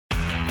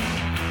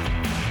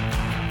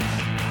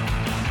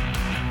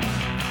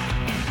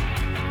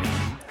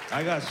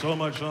I got so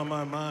much on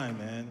my mind,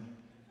 man.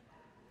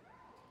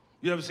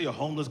 You ever see a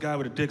homeless guy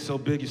with a dick so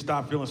big you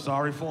stop feeling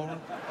sorry for him?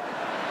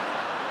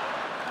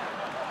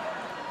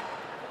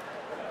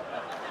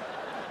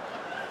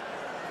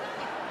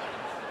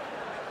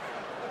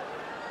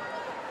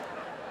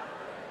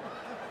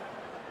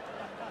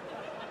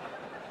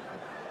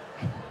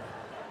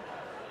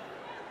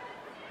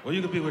 Well,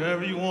 you can be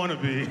whatever you want to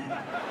be.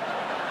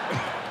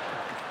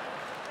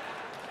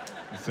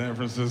 In San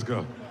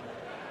Francisco.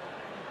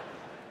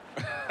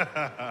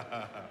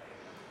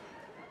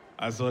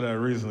 I saw that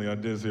recently. I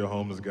did see a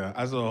homeless guy.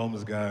 I saw a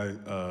homeless guy,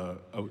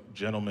 a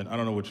gentleman, I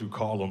don't know what you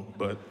call him,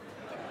 but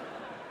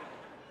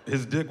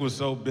his dick was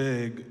so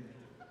big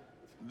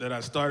that I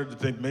started to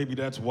think maybe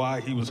that's why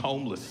he was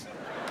homeless.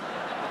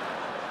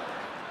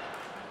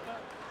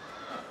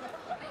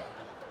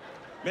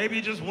 Maybe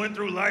he just went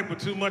through life with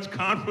too much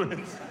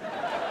confidence.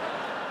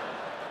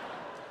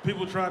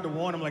 People tried to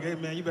warn him, like, hey,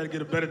 man, you better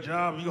get a better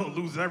job. You're gonna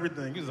lose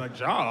everything. He was like,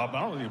 job?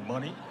 I don't need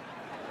money.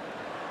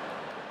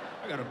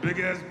 I got a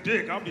big-ass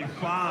dick. I'll be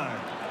fine.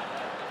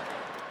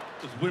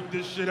 Just whip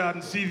this shit out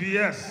in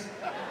CVS.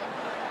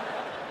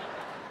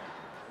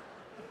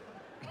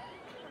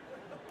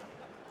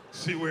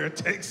 See where it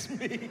takes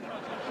me.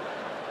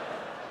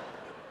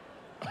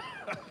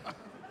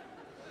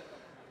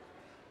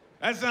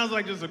 That sounds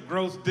like just a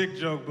gross dick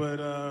joke,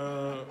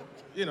 but,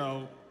 you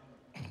know,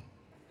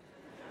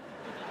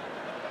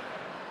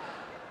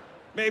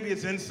 maybe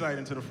it's insight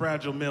into the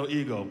fragile male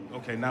ego.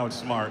 Okay, now it's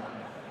smart.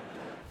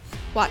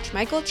 Watch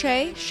Michael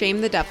Che,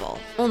 Shame the Devil,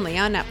 only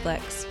on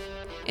Netflix.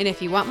 And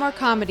if you want more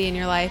comedy in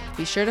your life,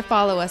 be sure to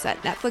follow us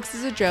at Netflix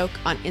is a Joke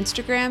on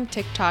Instagram,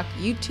 TikTok,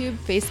 YouTube,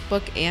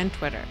 Facebook, and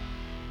Twitter.